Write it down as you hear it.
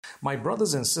My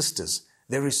brothers and sisters,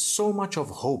 there is so much of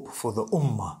hope for the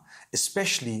ummah,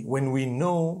 especially when we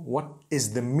know what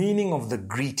is the meaning of the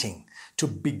greeting. To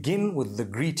begin with the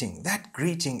greeting, that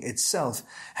greeting itself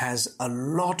has a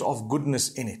lot of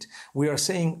goodness in it. We are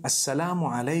saying,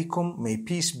 Assalamu alaikum, may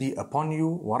peace be upon you,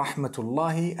 wa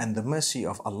rahmatullahi, and the mercy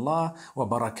of Allah, wa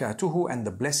barakatuhu, and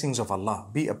the blessings of Allah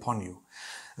be upon you.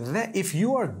 That if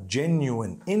you are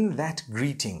genuine in that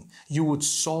greeting, you would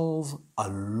solve a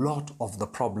lot of the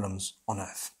problems on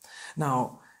earth.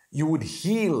 Now, you would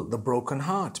heal the broken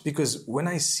heart, because when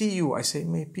I see you, I say,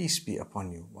 may peace be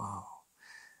upon you. Wow.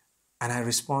 And I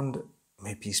respond,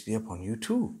 may peace be upon you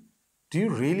too. Do you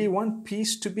really want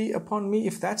peace to be upon me?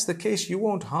 If that's the case, you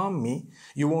won't harm me.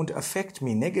 You won't affect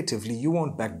me negatively. You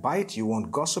won't backbite. You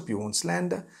won't gossip. You won't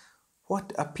slander.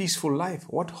 What a peaceful life.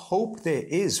 What hope there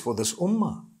is for this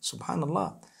ummah.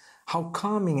 Subhanallah. How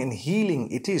calming and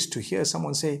healing it is to hear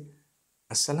someone say,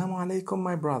 Assalamu alaikum,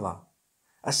 my brother.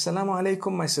 Assalamu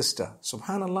alaikum, my sister.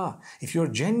 Subhanallah. If you're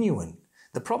genuine,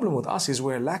 the problem with us is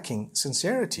we're lacking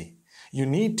sincerity. You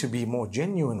need to be more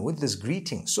genuine with this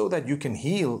greeting so that you can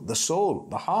heal the soul,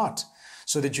 the heart,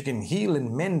 so that you can heal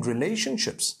and mend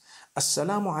relationships.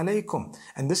 Assalamu alaikum.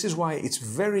 And this is why it's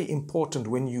very important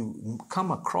when you come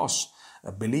across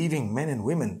believing men and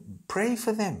women, pray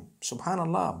for them,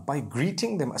 subhanallah, by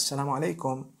greeting them, Assalamu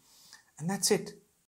alaikum. And that's it.